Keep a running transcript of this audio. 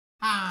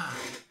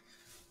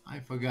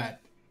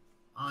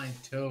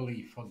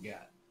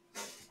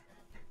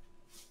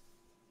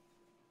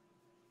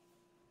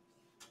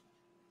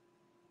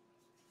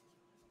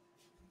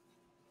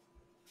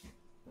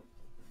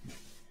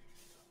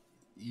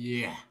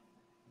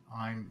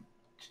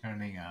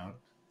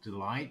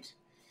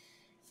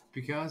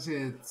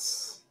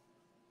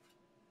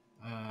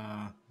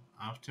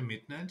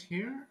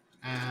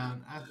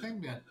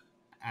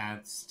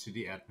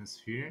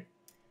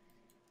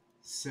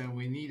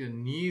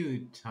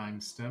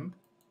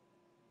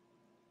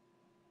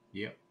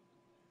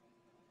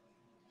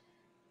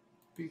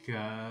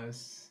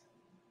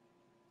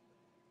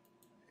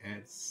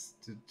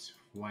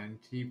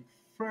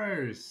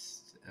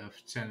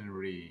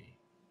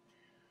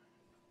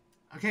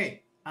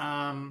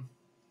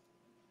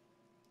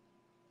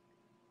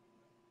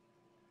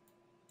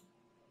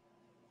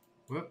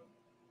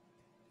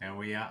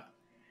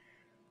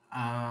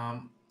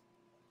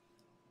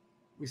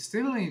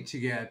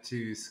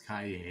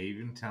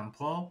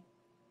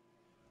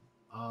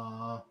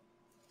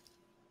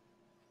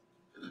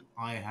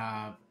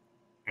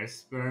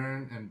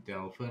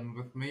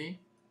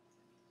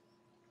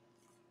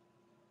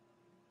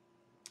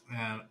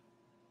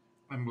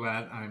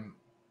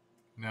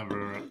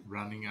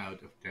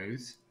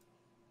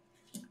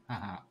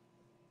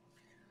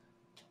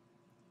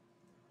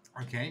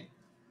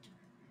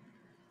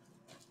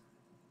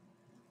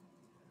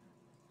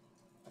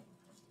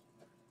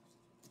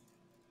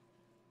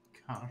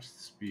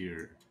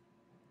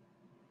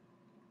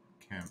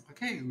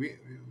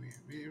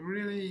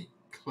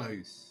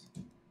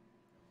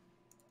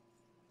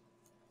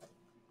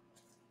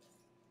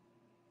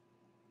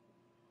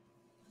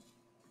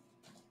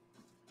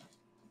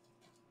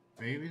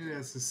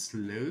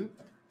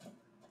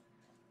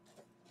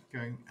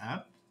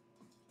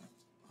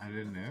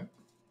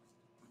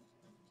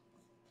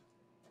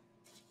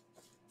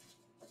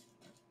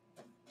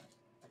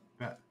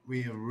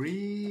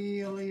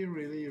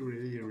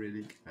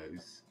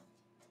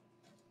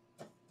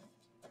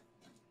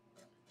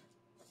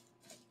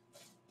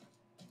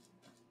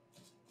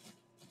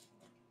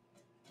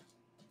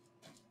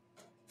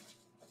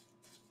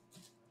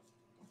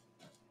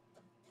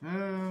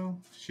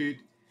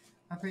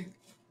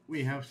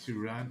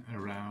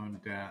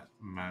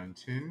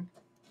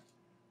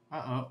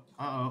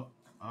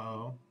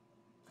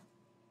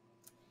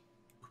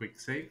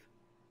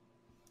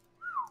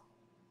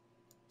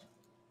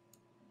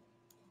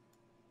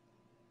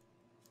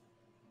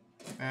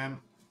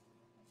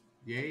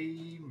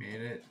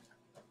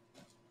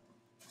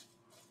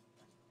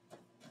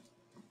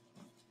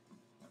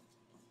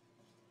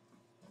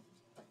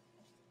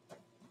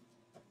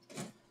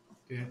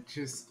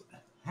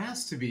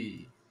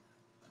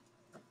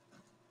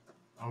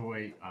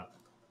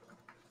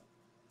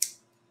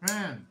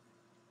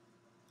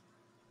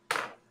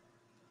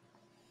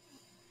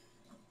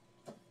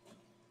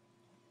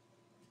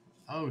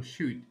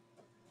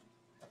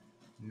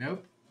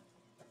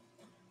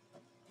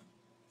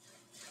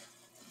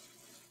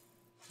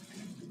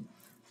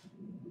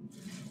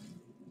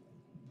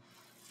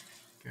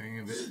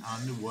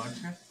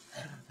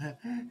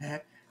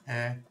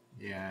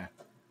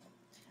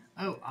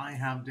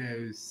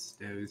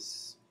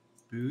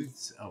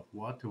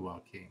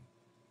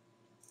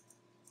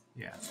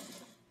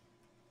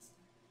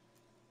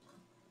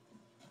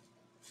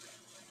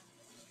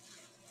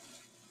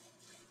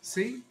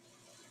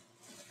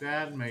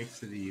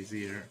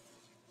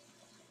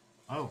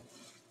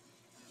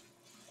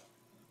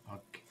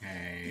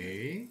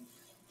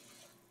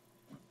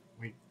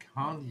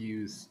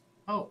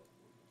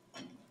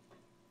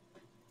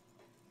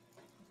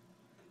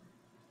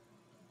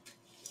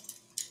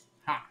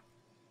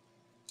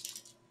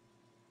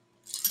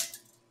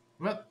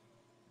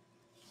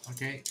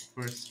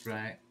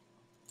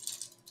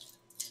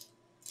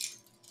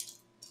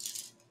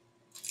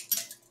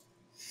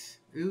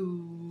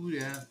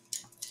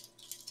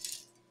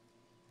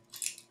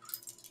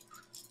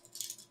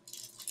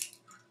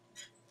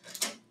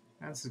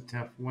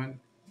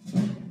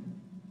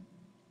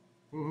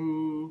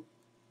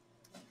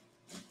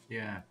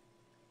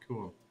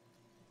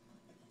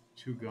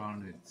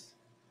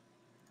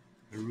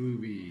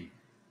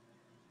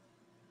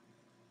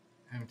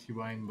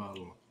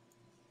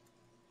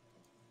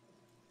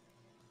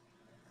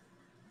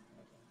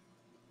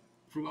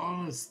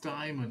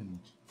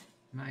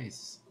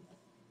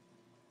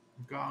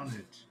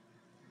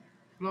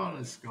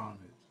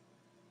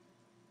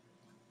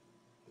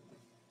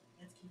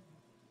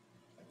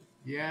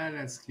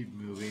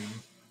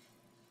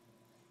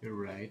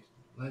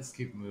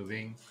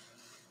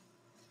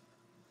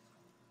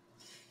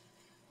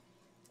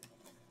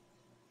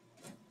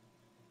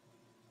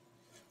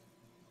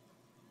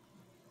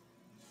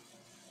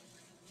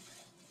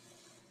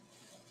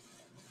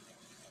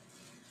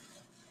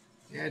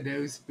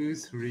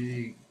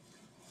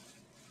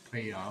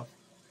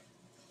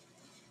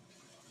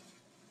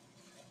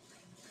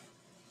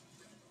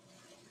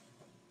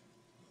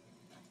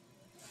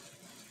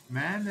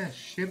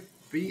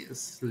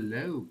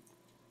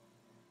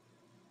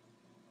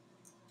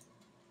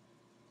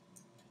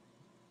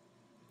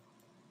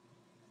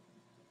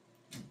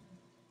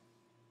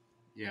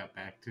Yeah,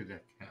 back to the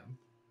camp.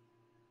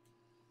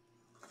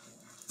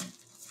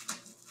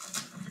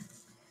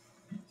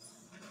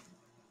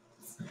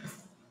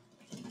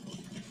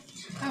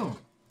 Oh,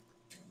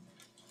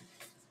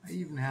 I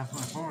even have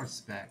my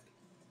horse back.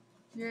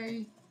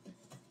 Yay!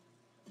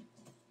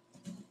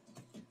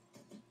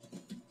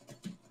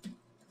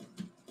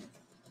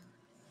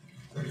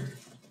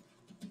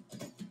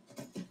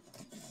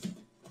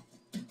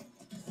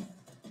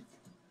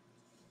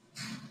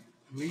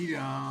 Lead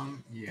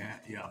on. Yeah,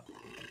 yeah.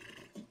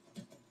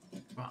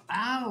 Well,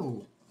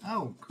 ow!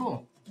 Oh,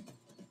 cool.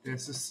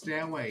 There's a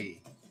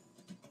stairway.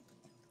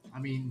 I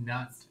mean,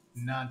 not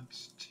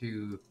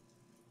to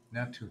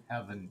not to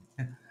heaven.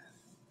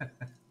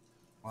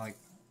 Like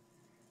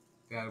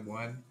that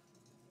one.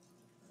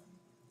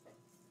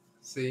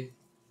 See?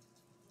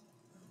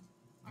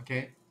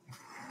 Okay.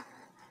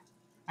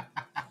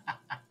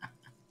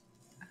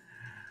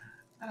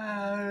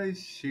 Oh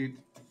shoot.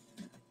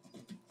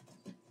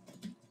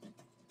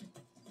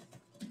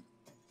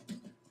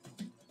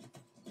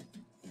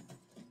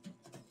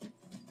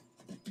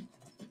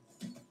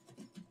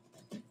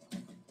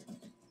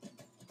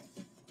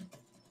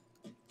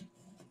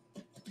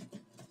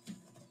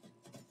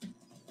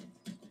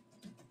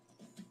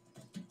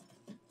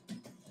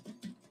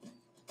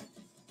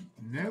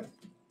 Nope.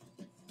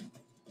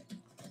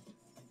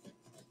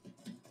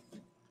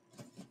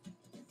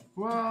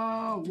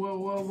 Whoa! Whoa!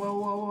 Whoa! Whoa!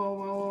 Whoa!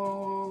 Whoa!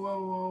 Whoa!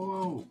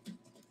 Whoa!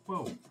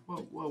 Whoa!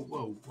 Whoa! Whoa!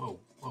 Whoa! Whoa!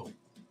 Whoa!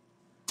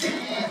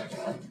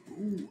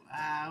 Ooh!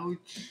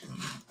 Ouch!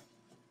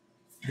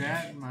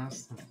 That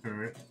must have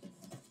hurt.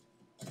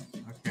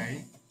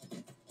 Okay.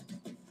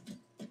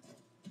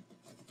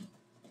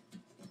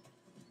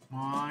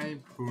 My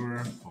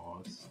poor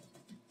horse.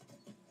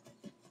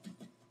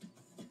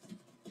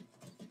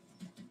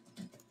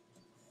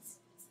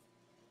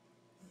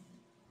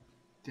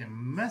 There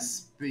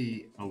must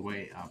be a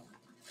way up.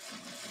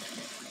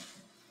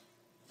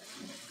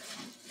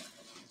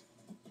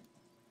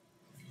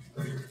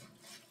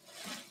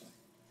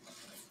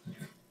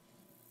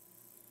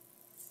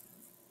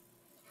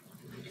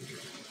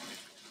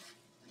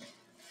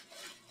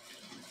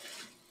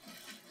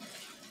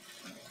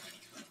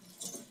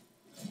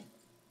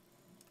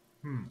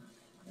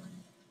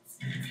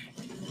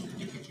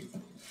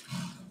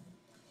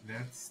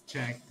 Let's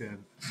check that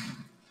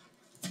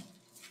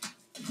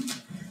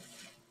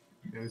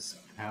those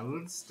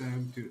pellets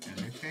don't do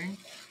anything.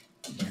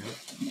 Yep.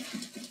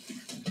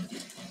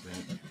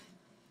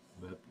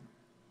 But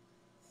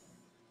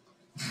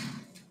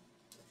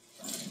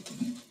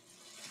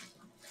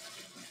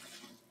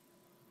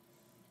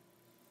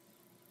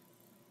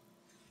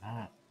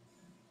ah.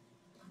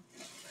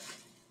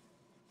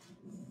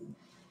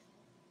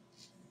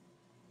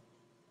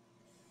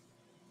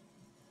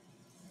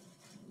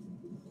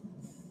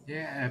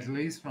 Yeah, at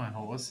least my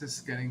horse is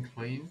getting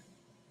clean.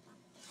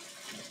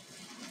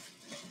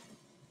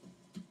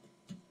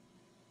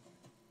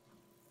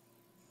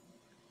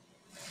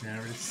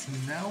 There is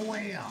no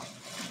way up.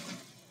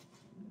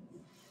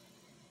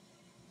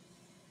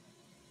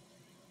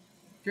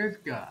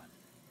 Good God.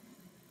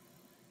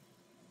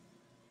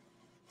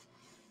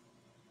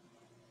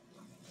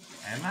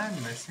 Am I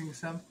missing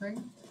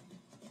something?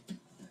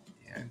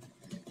 Yeah.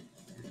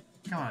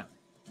 Come on.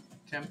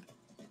 Jump.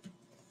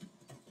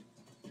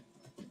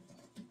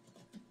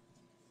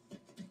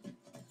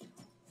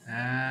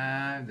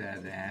 Ah,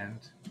 dead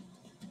end.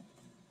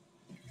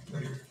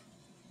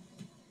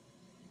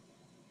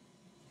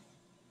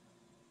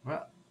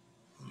 What?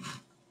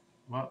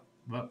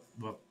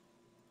 What?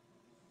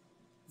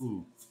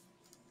 Ooh.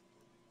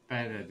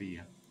 Bad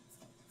idea.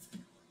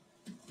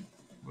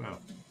 Well.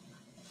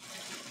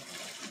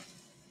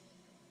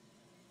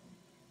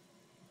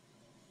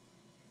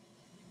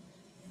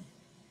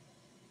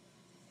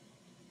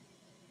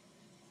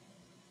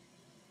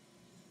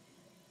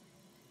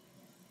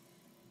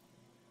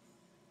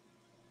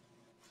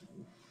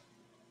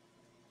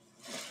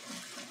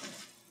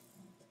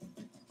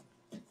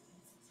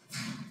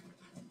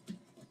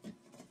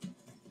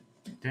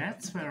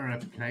 That's where I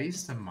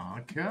placed the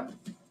marker.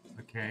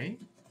 Okay.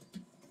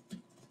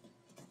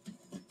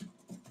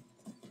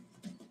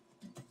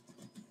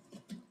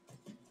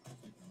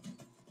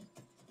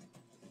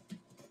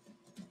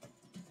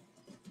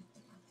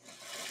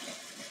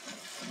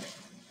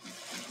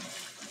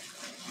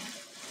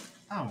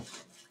 Oh,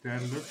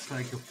 that looks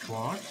like a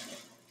fort.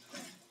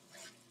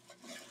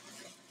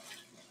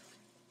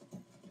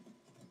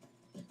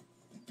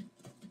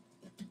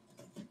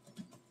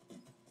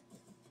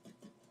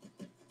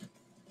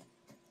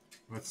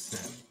 What's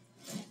that?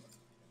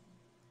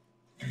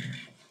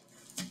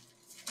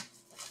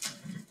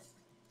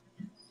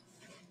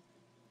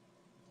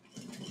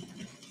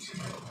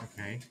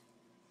 Okay.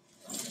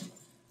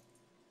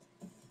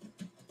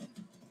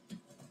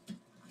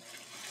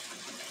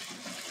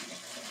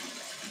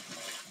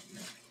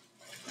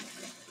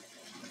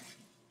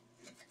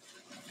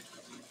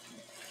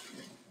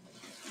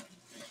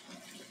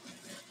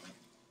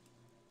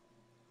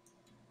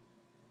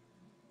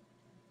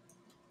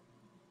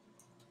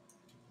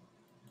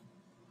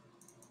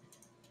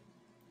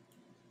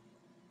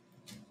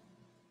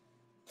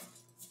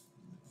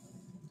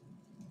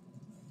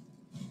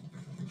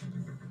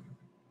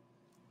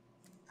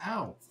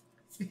 Ow!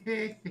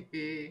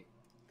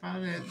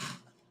 Found it.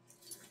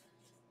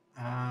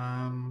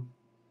 Um,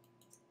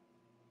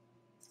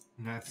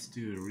 let's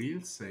do a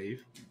real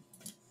save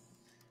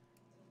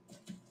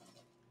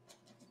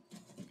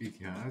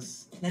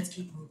because Let's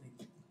keep moving.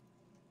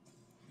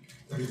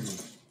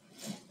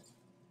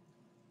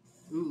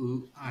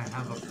 ooh, I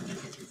have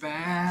a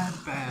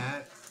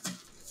bad,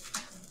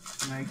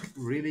 like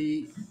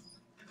really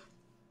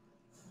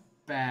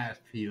bad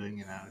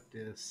feeling about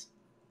this.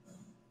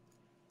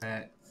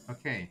 But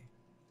okay,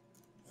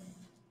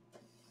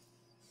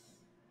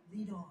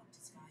 Lead on to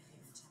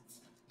Skyrim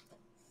Temple.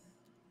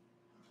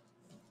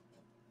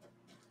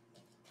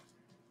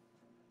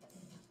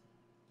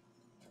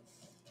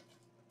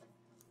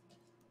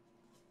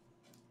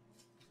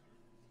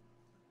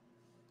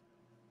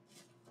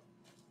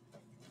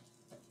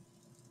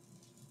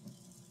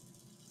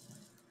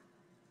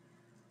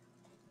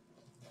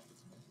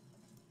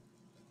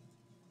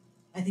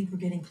 I think we're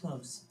getting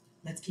close.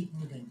 Let's keep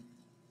moving.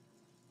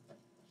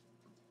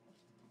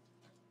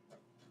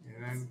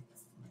 and then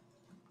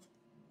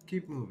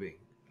keep moving.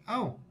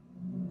 Oh,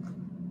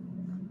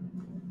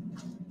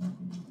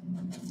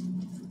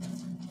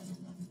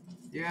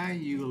 yeah,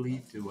 you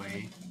lead the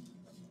way.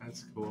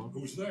 That's cool.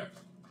 Who's there?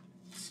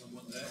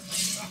 Someone there?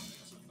 Ah,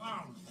 it's a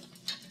found.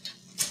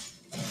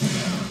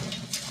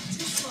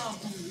 Too slow.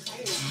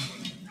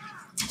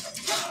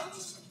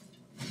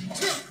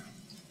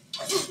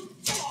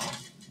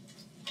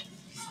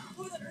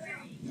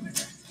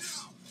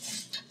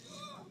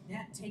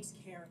 That takes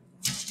care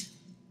of that.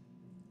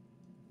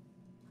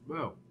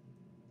 Whoa.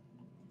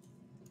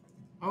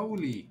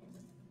 Holy.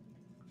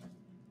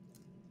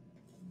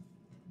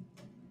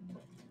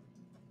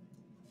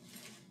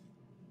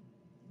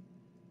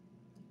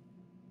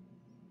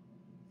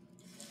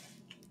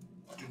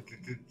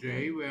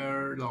 Today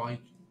we're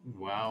like,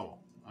 wow,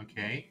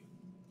 okay.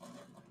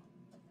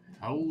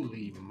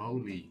 Holy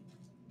moly.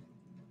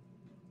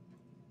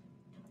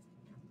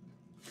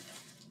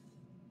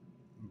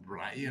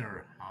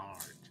 Briar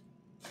heart.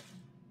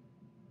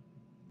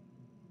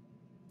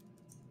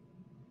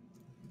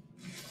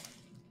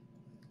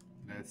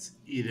 Let's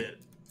eat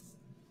it.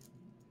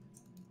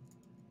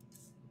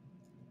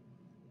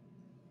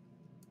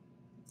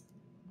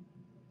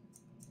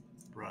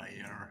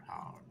 Briar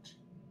heart.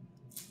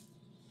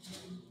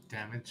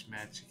 Damage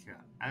magicka.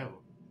 Oh.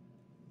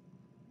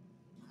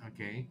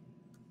 Okay.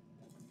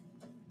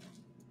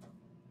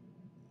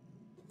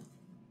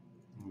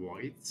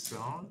 White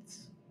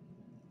swords.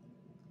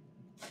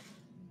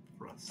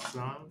 Frost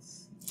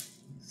swords.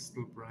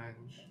 Steel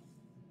branch.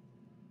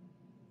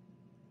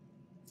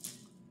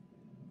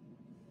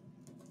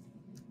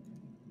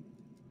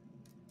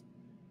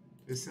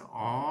 Is it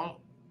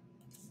all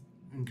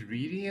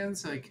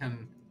ingredients I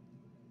can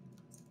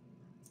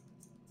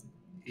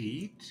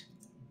eat?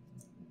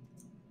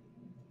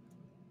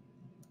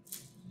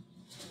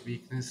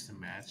 Weakness to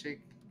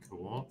magic,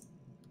 cool.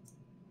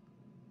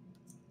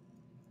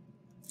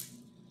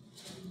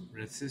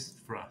 Resist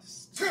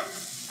frost.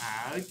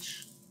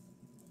 Ouch.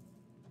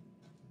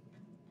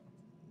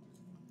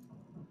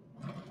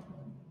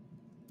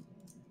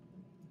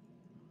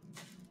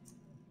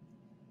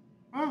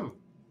 Oh,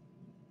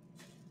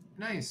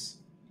 nice.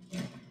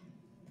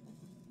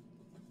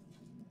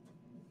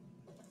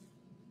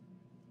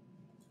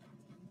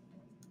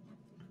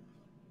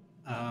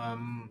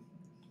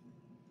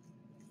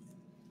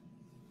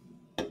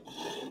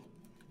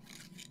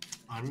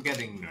 I'm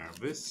getting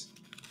nervous.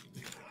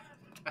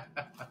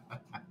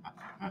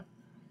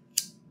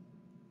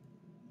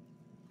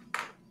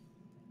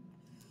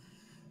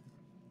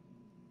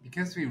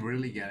 Because we're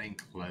really getting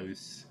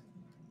close.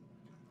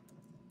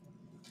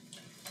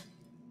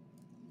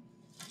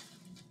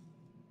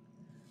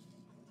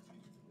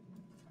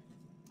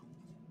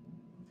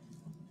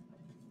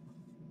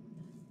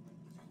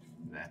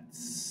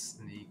 Let's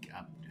sneak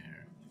up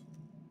there.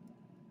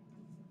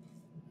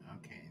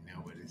 Okay,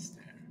 nobody's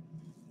there.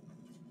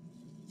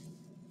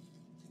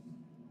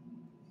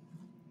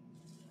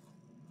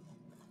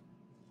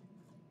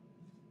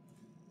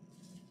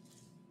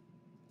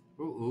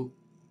 Ooh,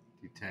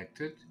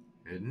 detected,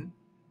 hidden.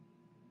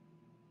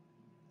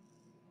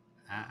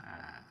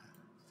 Ah.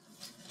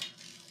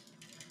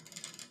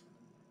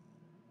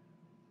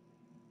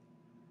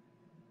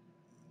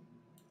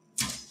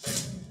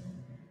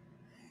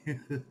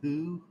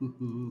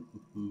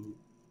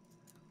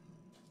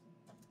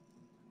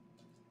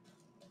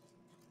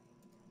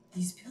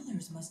 These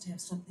pillars must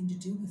have something to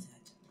do with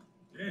it.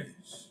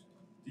 Yes,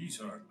 these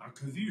are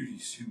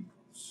Akaviri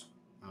symbols.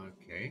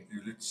 Okay.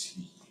 Here, let's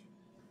see.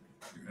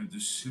 You have the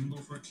symbol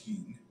for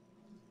king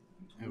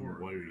A and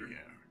warrior. And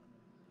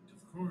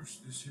of course,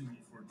 the symbol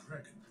for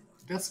dragon.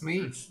 That's me.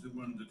 That's the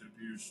one that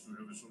appears to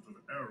have a sort of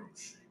arrow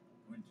shape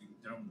pointing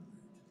downward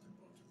at the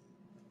bottom.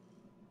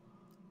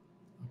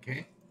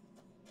 Okay.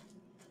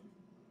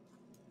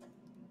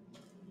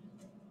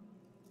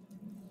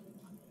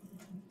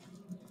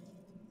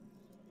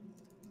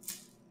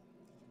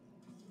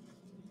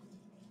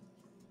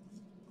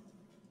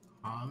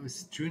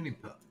 It's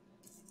juniper.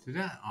 Did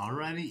I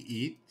already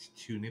eat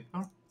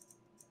juniper?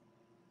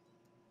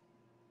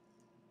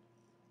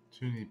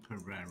 Juniper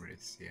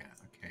berries, yeah,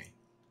 okay.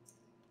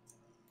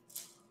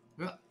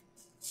 Well,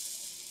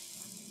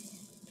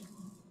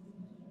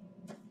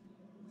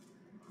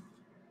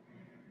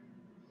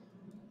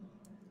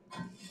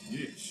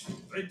 Yes,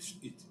 that's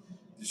it.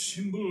 The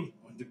symbol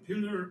on the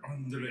pillar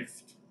on the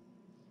left.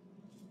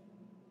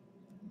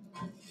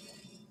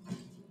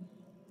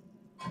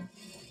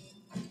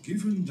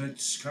 Given that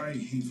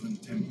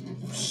Skyhaven temple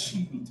was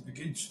sealed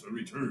against the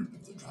return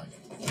of the dragon,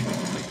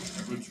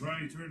 I will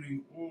try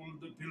turning all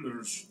the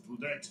pillars to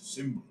that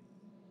symbol.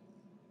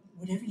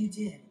 Whatever you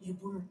did, it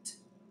worked.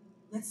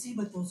 Let's see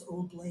what those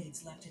old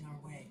blades left in our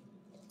way.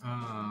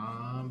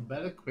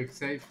 better quick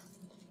save.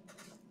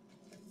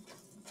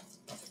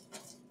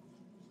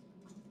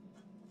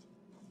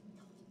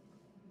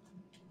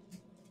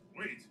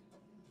 Wait!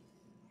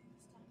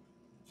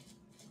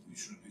 We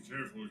should be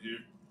careful here.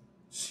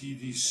 See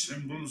these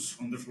symbols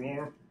on the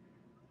floor?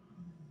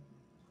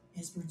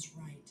 Esbern's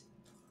right.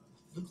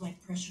 Look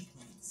like pressure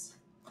plates.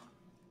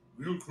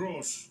 We'll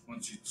cross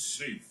once it's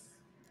safe.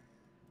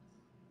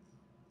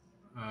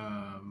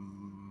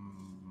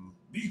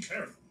 Be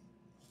careful.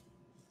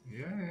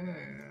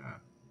 Yeah.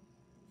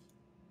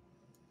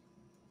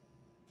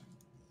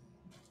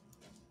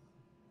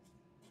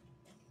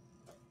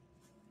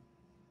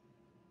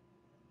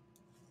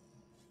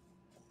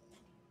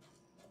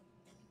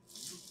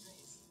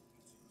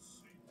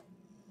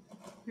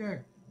 Yeah,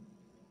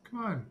 come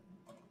on.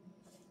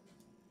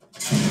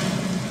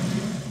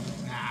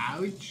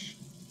 Ouch.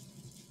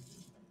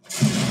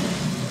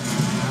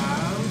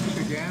 Ouch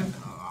again.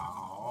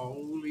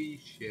 Holy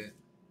shit.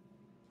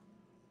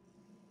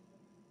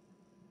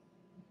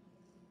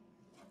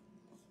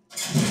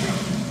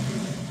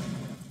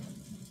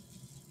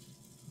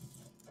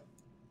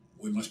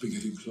 We must be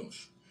getting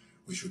close.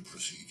 We should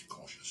proceed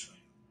cautiously.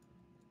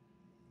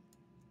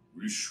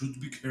 We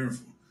should be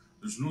careful.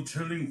 There's no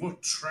telling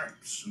what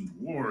traps and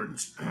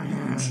wards the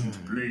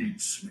ancient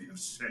blades may have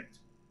set.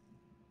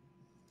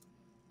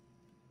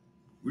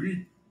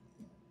 We...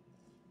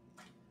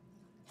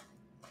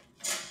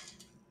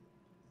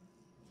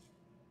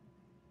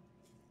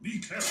 Be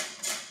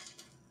careful.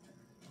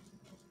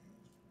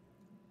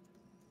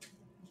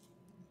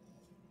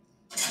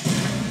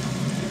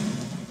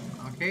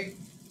 Okay.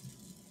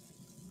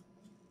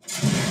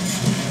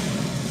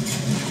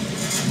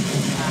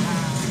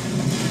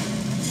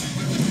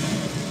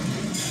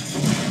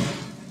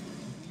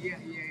 Yeah.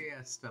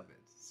 Stop it.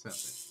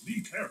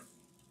 Be careful.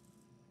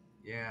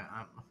 Yeah,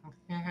 I'm.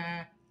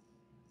 I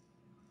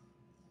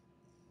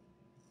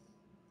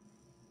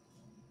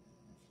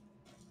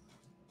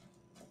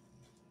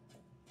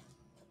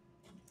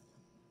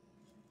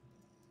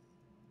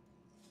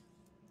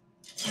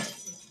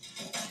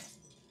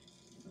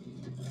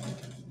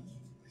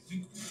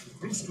think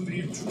we're close to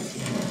the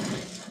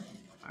entrance.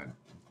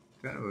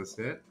 That was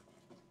it.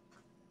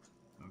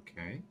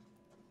 Okay.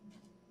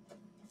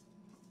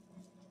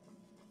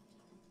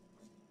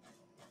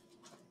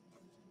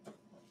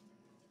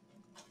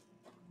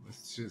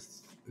 It's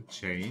just a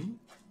chain.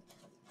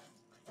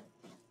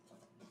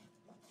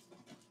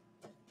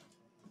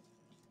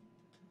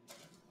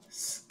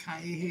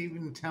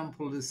 Skyhaven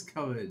Temple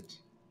discovered.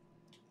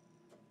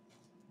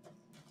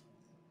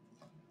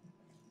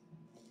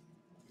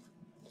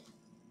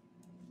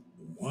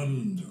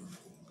 Wonderful.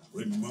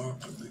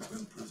 Remarkably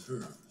well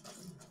preserved.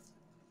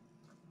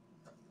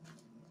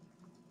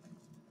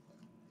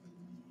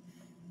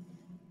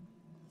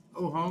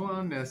 Oh, hold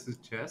on, there's the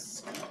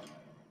chest.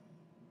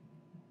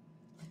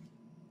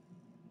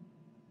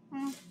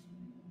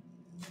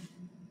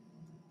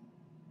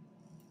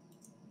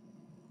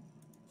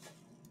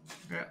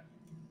 Yeah.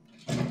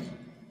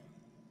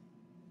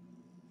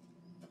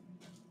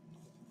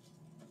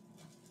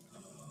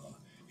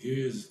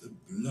 Here's the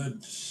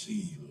blood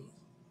seal.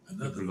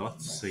 Another blood one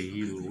of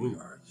seal, the ooh.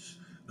 yards.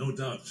 No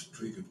doubt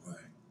triggered by,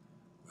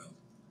 well,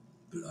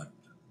 blood.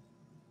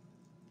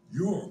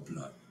 Your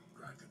blood,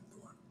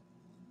 Dragonborn.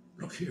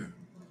 Look here.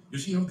 You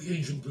see how the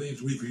ancient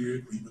blades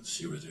revered Reman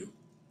Cyrodiil?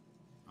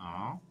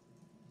 Oh.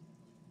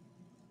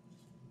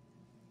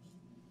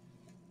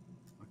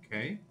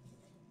 Okay.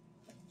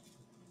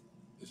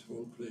 This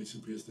whole place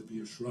appears to be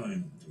a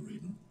shrine to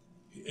Reman.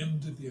 He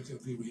ended the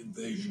Akaviri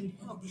invasion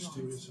under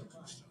mysterious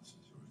circumstances,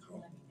 you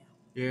recall?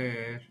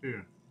 Yeah,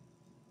 sure.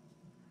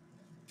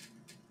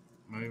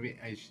 Maybe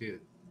I should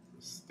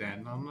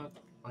stand on that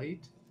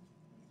plate?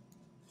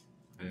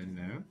 I don't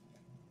know.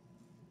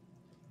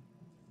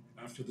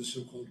 After the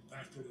so-called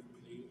Battle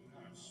of Pale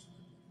Pass.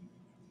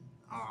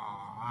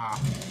 Ah.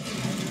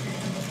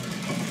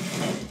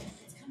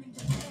 It's coming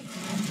to play.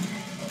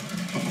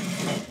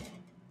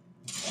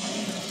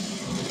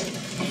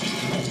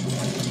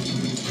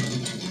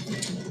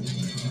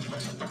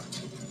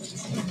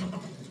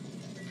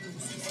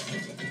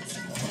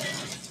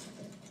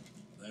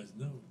 There's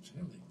no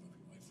telling what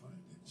we might find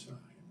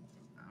inside.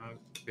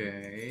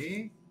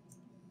 Okay.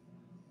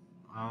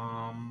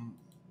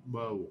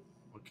 Whoa.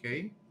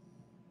 Okay.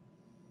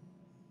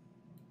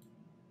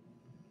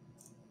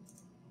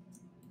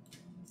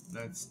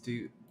 Let's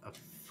do a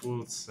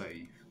full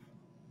save.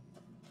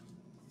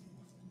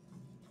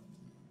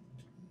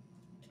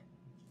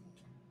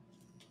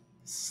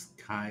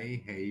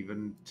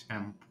 Skyhaven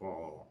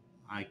Temple.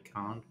 I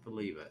can't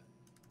believe it.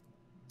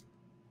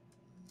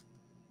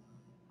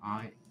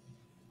 I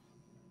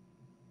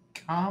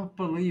can't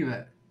believe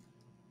it.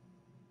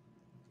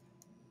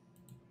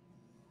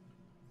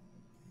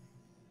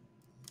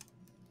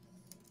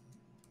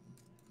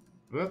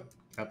 Whoop,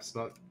 caps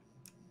lock.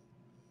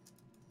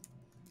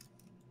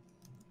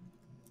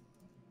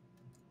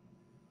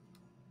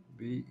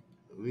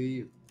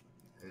 Leave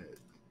it.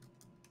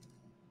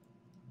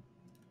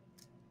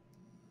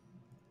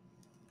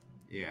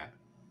 Yeah.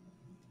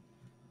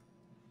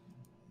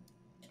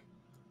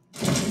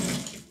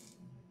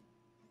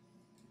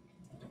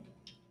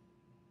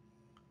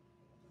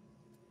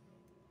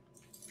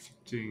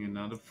 Doing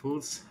another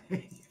full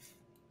save.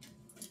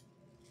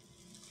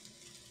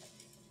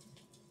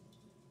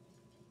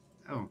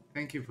 Oh,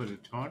 thank you for the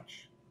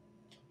torch.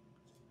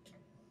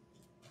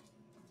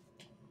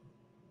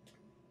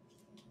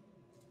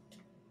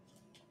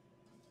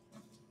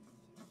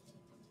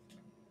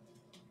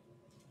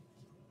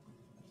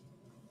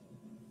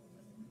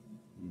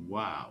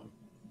 Wow.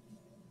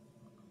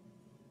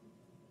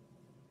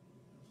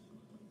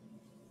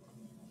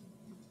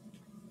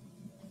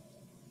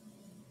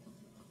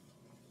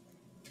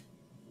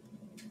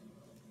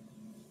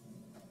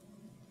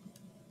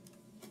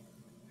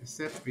 Is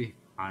that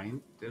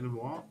behind the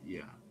wall?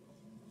 Yeah.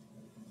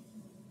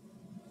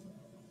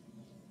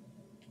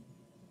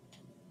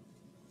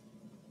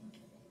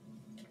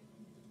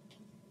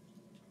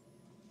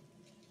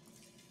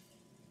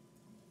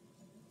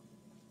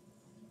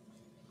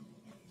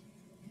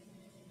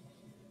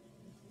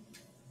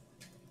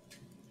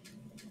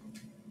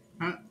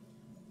 Huh?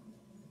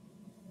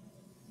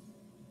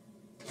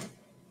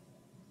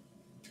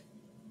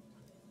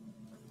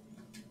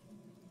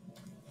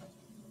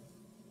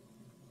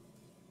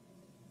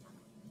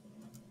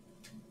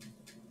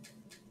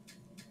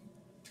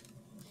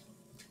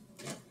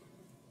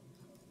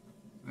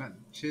 That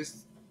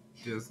just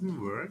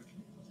doesn't work.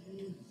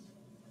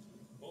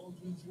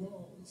 Baldwin's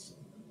walls.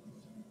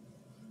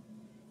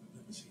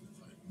 I've never seen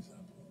a fine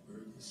example of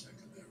early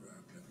second era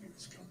Cavalier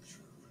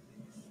sculpture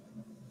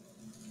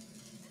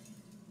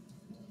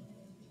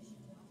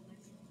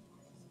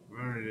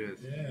Where it is.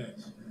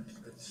 Yes,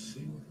 let's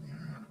see what we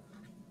have.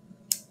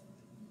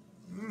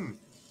 Hmm.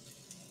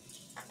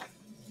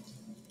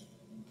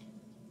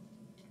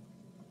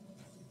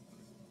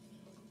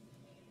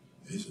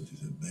 Isn't it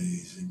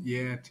amazing?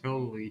 Yeah,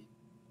 totally.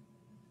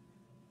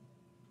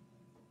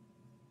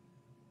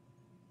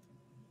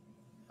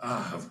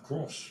 Ah, of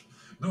course.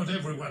 Not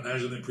everyone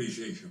has an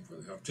appreciation for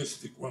the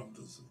artistic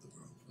wonders of the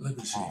world. Let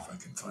me see if I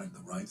can find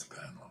the right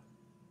panel.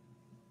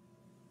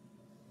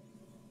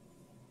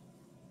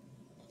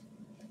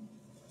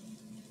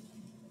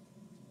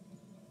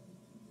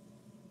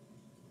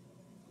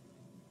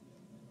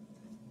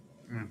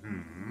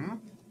 Mm-hmm.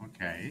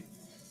 Okay.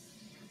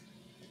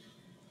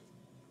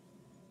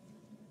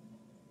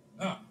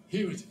 Ah,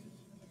 here it is.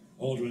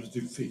 Aldrin's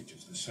defeat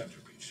is the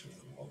centerpiece of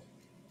the wall.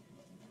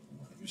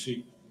 You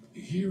see,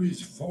 here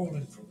is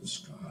fallen from the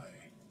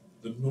sky.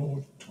 The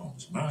Nord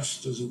Toms,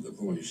 masters of the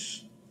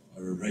voice,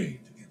 are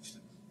arrayed against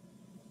him.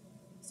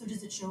 So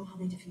does it show how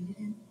they defeated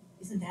him?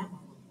 Isn't that why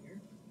we're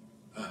here?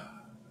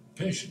 Ah,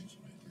 patience,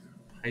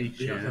 my dear.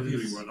 The Akaviri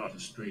Patience. were not a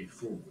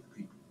straightforward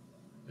people.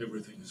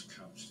 Everything is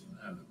couched in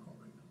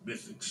allegory,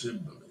 mythic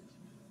symbolism.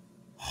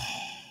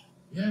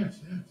 Yes,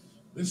 yes.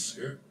 This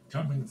here,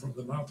 coming from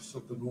the mouths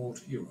of the Nord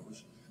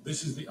heroes,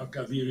 this is the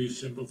Akaviri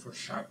symbol for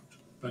shout,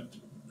 but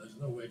there's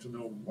no way to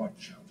know what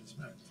shout is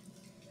meant.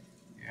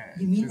 Yeah.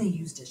 You mean they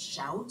used a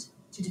shout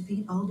to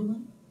defeat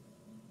Alduin?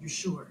 You're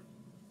sure?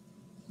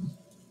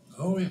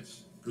 Oh,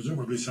 yes.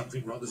 Presumably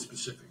something rather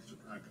specific to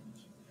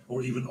dragons,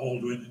 or even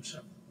Alduin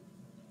himself.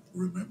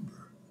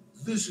 Remember,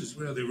 this is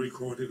where they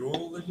recorded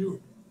all the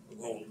news of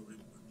Alduin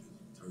and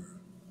his turn.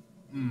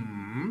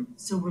 Hmm.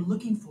 So we're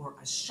looking for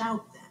a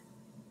shout then.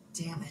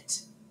 Damn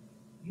it.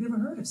 You ever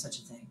heard of such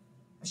a thing?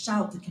 A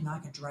shout that can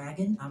knock a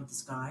dragon out of the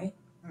sky?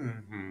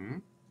 Mm-hmm.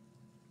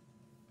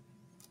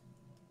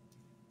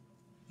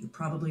 You're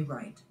probably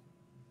right.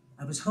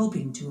 I was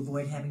hoping to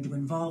avoid having to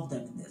involve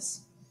them in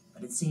this,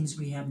 but it seems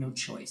we have no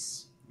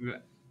choice. Yeah.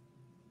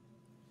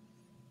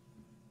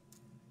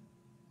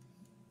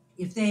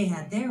 If they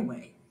had their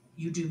way,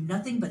 you do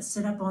nothing but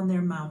sit up on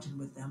their mountain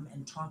with them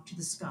and talk to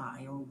the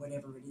sky or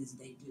whatever it is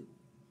they do.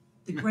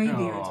 The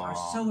Greybeards are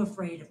so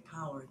afraid of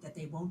power that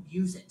they won't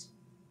use it.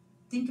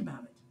 Think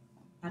about it.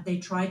 Have they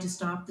tried to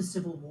stop the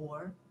Civil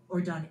War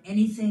or done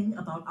anything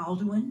about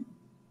Alduin?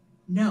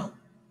 No.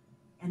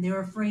 And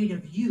they're afraid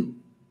of you,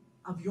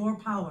 of your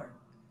power.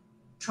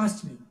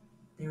 Trust me,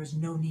 there is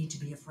no need to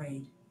be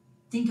afraid.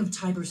 Think of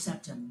Tiber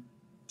Septim.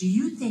 Do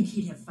you think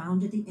he'd have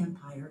founded the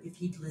Empire if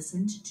he'd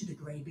listened to the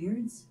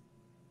Greybeards?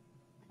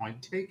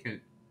 Point taken.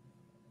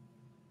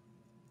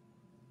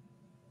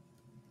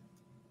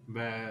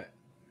 But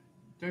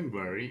don't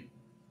worry.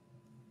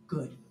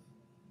 Good.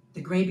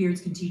 The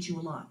Greybeards can teach you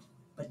a lot,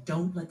 But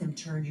don't let them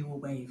turn you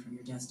away from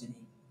your destiny.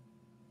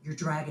 You're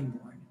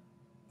Dragonborn,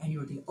 and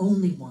you're the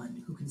only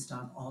one who can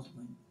stop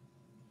Alduin.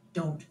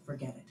 Don't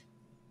forget it.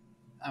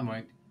 I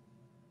might.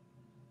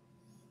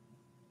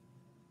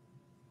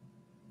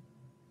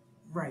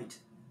 Right.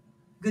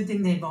 Good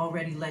thing they've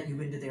already let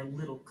you into their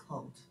little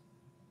cult.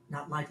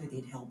 Not likely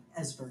they'd help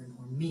Esbern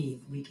or me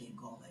if we came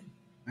calling.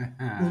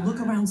 We'll look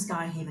around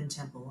Skyhaven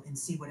Temple and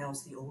see what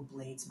else the old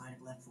blades might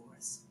have left for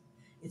us.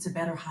 It's a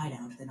better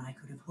hideout than I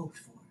could have hoped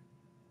for.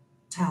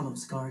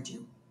 Talos guard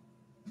you.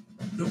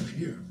 Look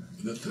here,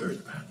 in the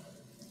third panel.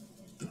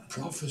 The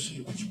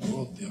prophecy which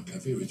brought the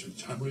Akaviri to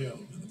Tamriel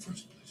in the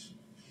first place,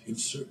 in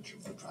search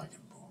of the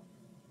Dragonborn.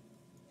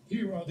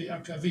 Here are the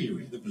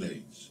Akaviri, the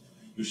blades.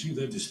 You see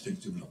their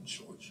distinctive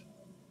longswords.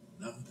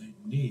 Now they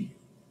kneel,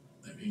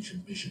 their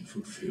ancient mission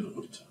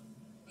fulfilled,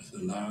 as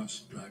the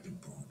last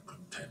Dragonborn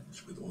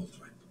contends with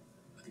Aldrin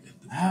at the end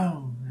of the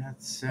Oh,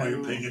 that's so... Are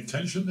you paying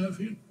attention,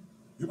 Delphine?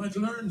 You might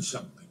learn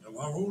something of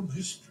our own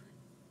history.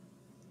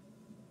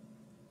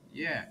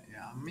 Yeah,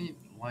 I mean,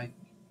 like...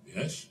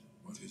 Yes?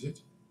 What is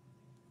it?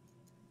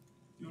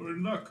 You're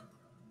in luck.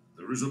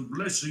 There is a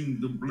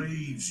blessing the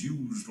blades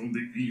used on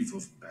the eve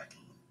of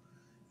battle.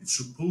 It's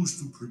supposed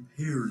to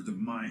prepare the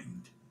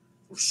mind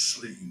for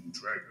slaying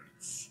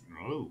dragons.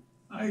 Oh.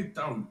 I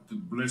doubt the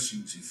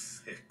blessing's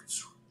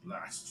effects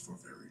last for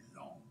very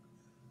long.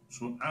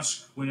 So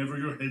ask whenever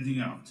you're heading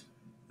out,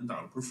 and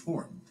I'll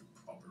perform the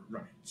proper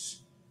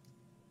rites.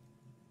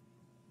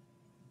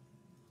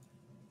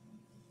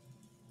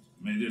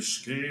 May the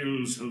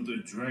scales of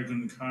the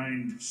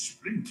dragonkind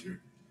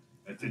splinter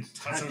at the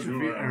touch of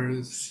your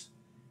arrows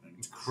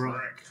and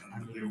crack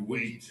under the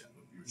weight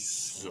of your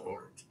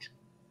sword.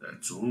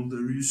 That's all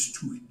there is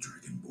to it,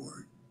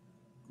 Dragonborn.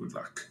 Good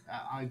luck.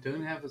 I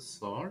don't have a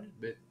sword,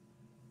 but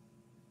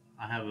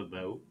I have a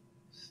bow,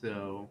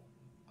 so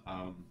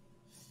I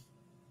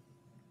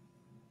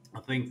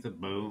think the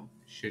bow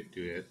should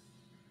do it.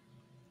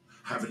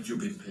 Haven't you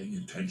been paying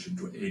attention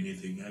to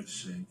anything I've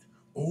said?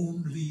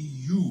 Only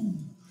you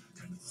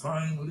can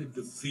finally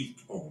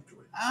defeat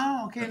Alduin.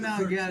 Oh, okay, now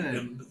I get it.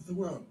 End of the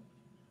world.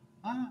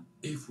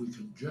 If we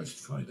can just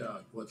find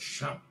out what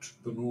shout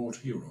the Nord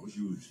heroes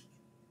used,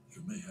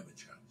 you may have a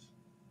chance.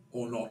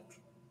 Or not.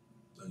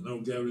 There's no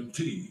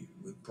guarantee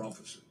with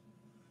prophecy.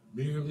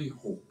 Merely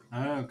hope.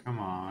 Oh, come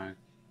on.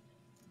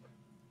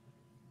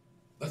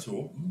 That's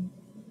all.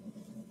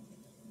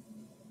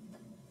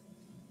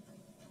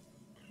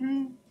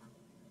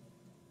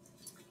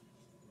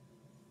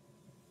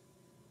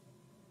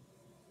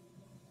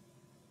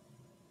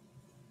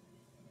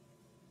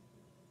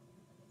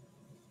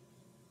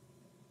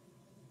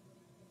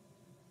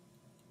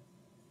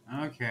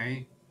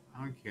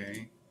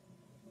 Okay.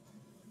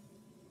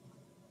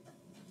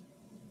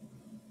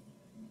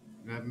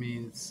 That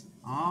means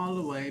all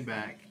the way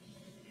back.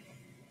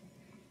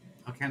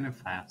 Oh, can I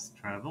fast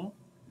travel?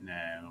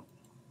 No.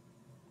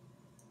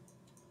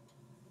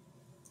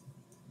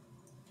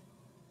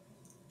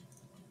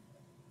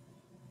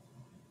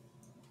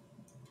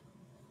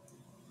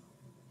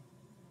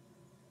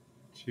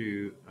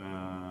 To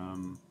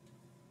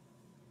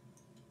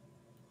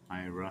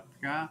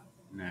Irothga?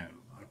 No,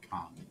 I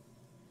can't.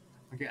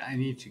 Okay, I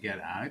need to get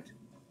out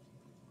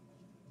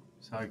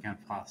so I can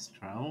fast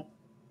travel.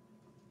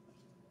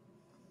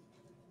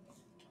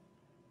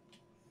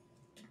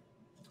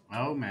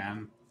 Oh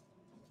man.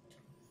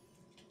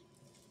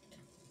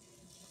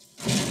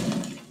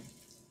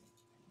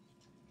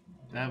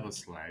 That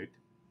was loud.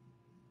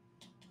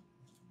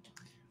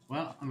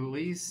 Well, at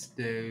least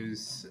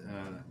those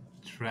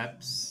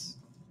traps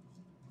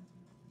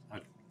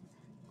are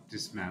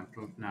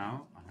dismantled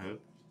now, I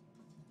hope.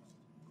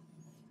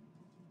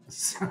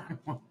 So I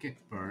won't get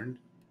burned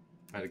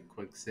by the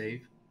quick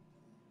save.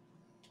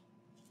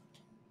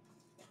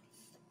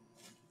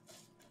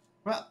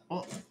 Well.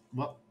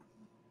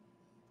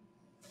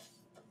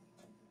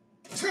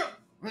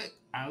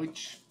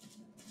 Ouch.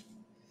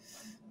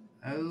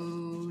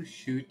 Oh,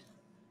 shoot.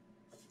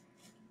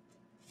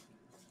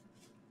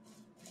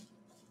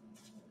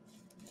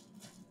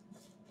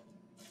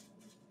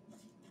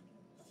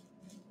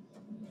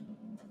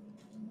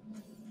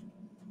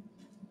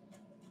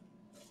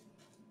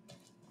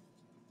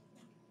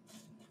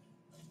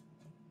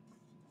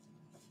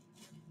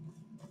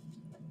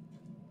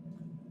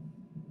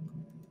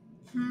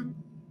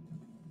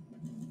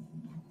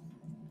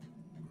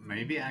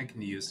 Maybe I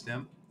can use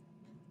them.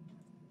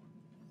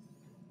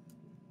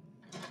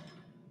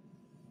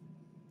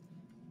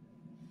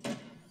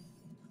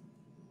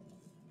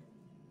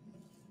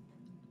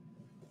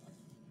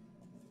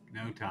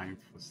 No time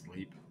for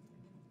sleep.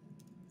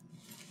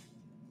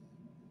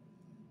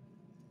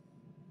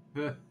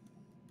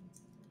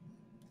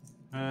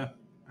 An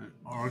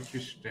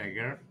orcish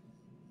dagger.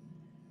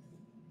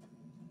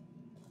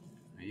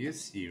 Are you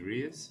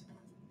serious?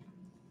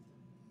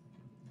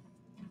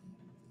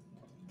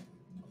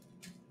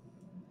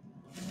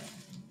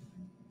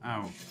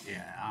 Oh,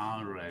 yeah, I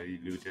already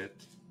looted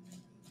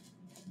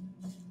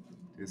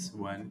this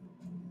one.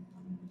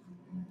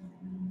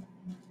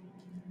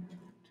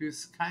 To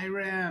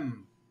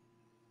Skyrim!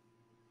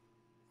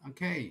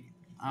 Okay.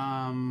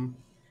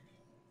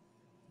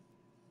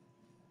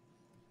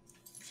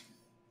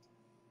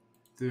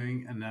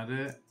 Doing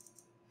another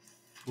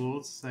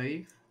full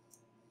save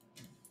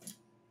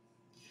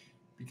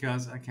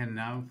because I can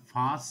now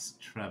fast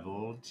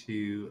travel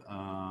to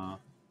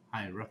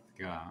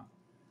Hyrethgar,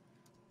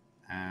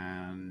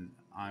 and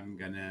I'm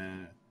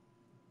gonna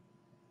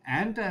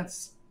end that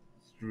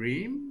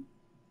stream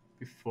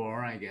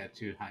before I get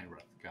to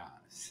Hyrethgar.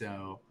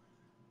 So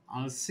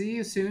I'll see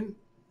you soon.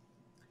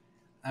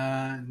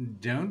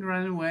 Don't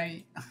run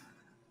away.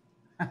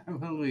 I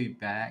will be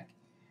back,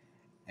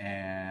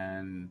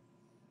 and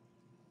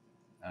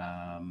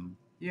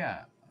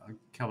yeah,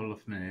 a couple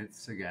of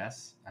minutes, I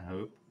guess. I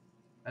hope.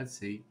 Let's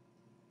see.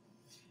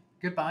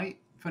 Goodbye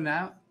for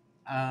now.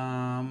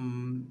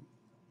 Um,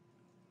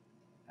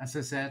 as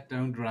I said,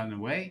 don't run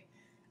away.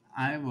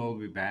 I will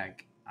be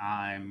back.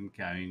 I'm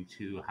going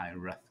to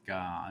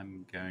Hyrethgar.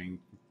 I'm going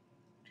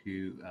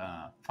to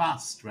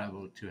fast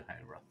travel to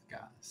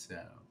Hyrethgar, so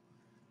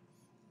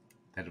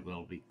that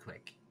will be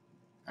quick.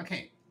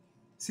 Okay,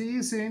 see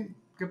you soon.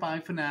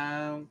 Goodbye for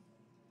now.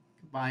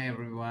 Goodbye,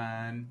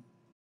 everyone.